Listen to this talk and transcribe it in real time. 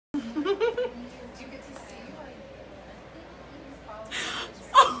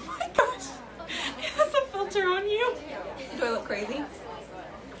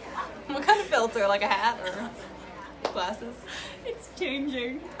there like a hat or glasses? It's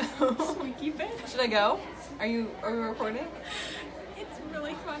changing. Should we keep it? Should I go? Are we recording? It's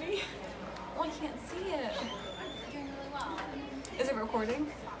really funny. Oh, I can't see it. Is it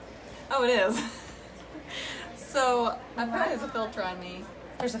recording? Oh, it is. So, apparently there's a filter on me.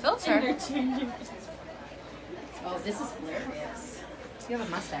 There's a filter? And they're changing. Oh, this is hilarious. You have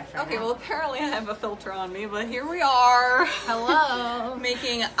a mustache right Okay, now. well apparently I have a filter on me, but here we are. Hello.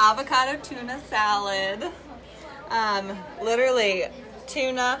 Making avocado tuna salad. Literally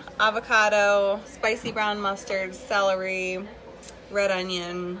tuna, avocado, spicy brown mustard, celery, red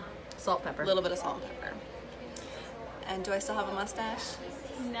onion, Salt, pepper. a little bit of salt and pepper. And do I still have a mustache?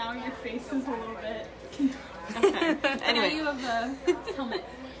 Now your face is a little bit. Okay. Now Anyway. you have a helmet.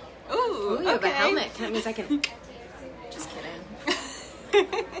 Ooh, Ooh, you have a okay. helmet. That means I can... Just kidding.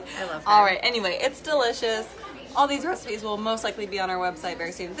 I love her. All right. Anyway, it's delicious. All these recipes will most likely be on our website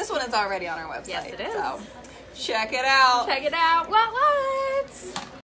very soon. This one is already on our website. Yes, it is. So check it out. Check it out. What?